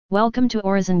Welcome to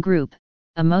Orizen Group,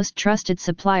 a most trusted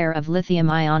supplier of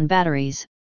lithium-ion batteries,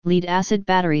 lead-acid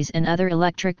batteries and other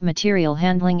electric material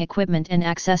handling equipment and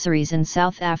accessories in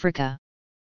South Africa.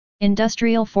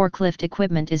 Industrial forklift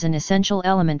equipment is an essential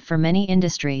element for many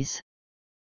industries.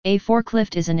 A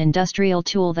forklift is an industrial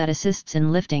tool that assists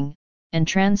in lifting and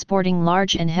transporting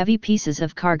large and heavy pieces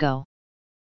of cargo.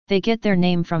 They get their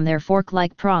name from their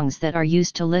fork-like prongs that are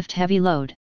used to lift heavy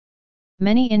load.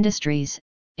 Many industries,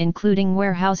 including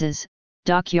warehouses,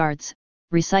 dockyards,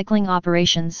 recycling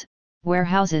operations,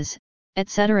 warehouses,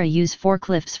 etc., use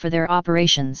forklifts for their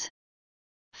operations.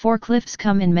 Forklifts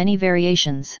come in many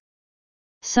variations.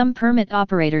 Some permit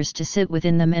operators to sit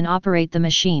within them and operate the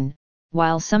machine,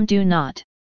 while some do not.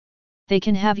 They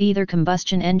can have either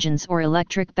combustion engines or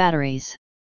electric batteries.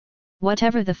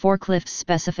 Whatever the forklift's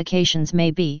specifications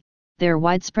may be, their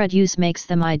widespread use makes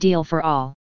them ideal for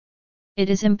all. It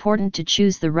is important to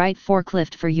choose the right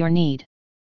forklift for your need.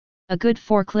 A good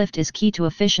forklift is key to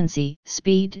efficiency,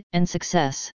 speed, and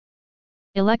success.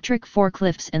 Electric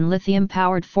forklifts and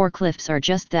lithium-powered forklifts are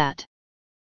just that.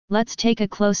 Let's take a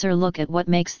closer look at what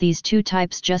makes these two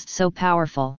types just so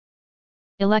powerful.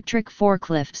 Electric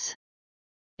forklifts.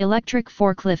 Electric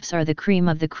forklifts are the cream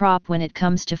of the crop when it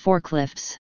comes to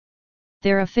forklifts.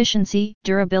 Their efficiency,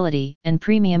 durability, and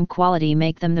premium quality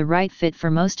make them the right fit for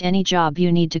most any job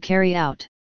you need to carry out.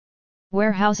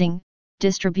 Warehousing,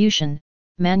 distribution,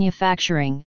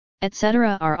 manufacturing,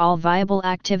 etc. are all viable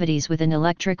activities with an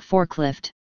electric forklift.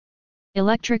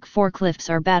 Electric forklifts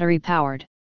are battery-powered.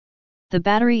 The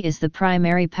battery is the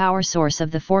primary power source of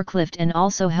the forklift and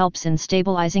also helps in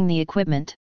stabilizing the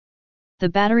equipment. The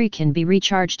battery can be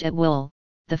recharged at will,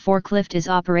 the forklift is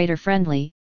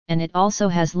operator-friendly, and it also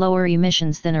has lower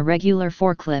emissions than a regular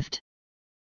forklift.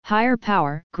 Higher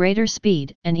power, greater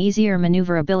speed, and easier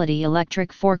maneuverability.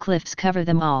 Electric forklifts cover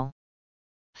them all.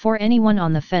 For anyone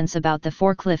on the fence about the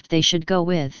forklift they should go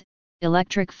with,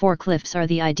 electric forklifts are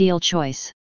the ideal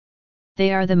choice.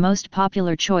 They are the most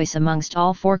popular choice amongst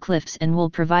all forklifts and will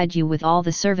provide you with all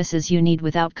the services you need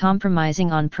without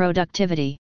compromising on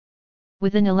productivity.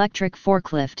 With an electric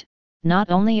forklift, not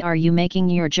only are you making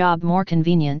your job more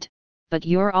convenient, but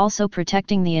you're also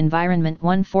protecting the environment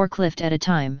one forklift at a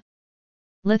time.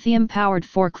 Lithium-powered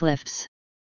forklifts.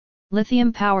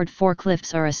 Lithium-powered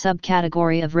forklifts are a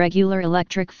subcategory of regular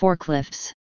electric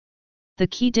forklifts. The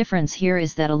key difference here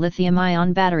is that a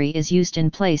lithium-ion battery is used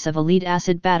in place of a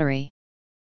lead-acid battery.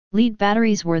 Lead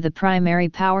batteries were the primary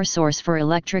power source for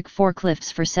electric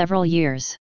forklifts for several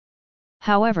years.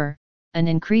 However, an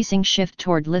increasing shift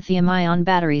toward lithium-ion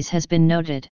batteries has been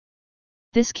noted.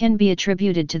 This can be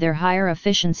attributed to their higher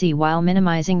efficiency while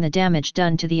minimizing the damage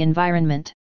done to the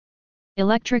environment.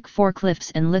 Electric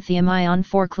forklifts and lithium-ion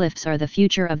forklifts are the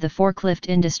future of the forklift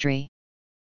industry.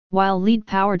 While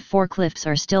lead-powered forklifts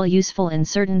are still useful in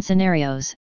certain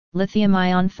scenarios,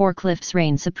 lithium-ion forklifts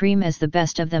reign supreme as the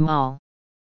best of them all.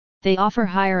 They offer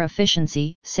higher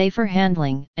efficiency, safer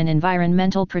handling, and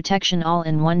environmental protection all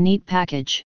in one neat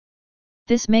package.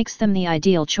 This makes them the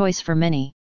ideal choice for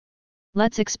many.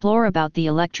 Let's explore about the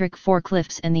electric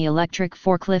forklifts and the electric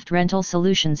forklift rental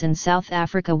solutions in South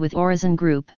Africa with Orizen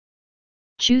Group.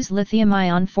 Choose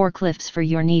lithium-ion forklifts for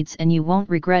your needs and you won't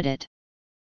regret it.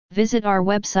 Visit our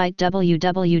website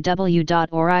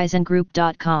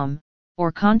www.orizengroup.com,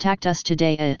 or contact us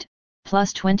today at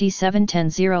 +27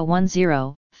 10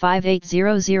 010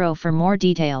 5800 for more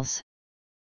details.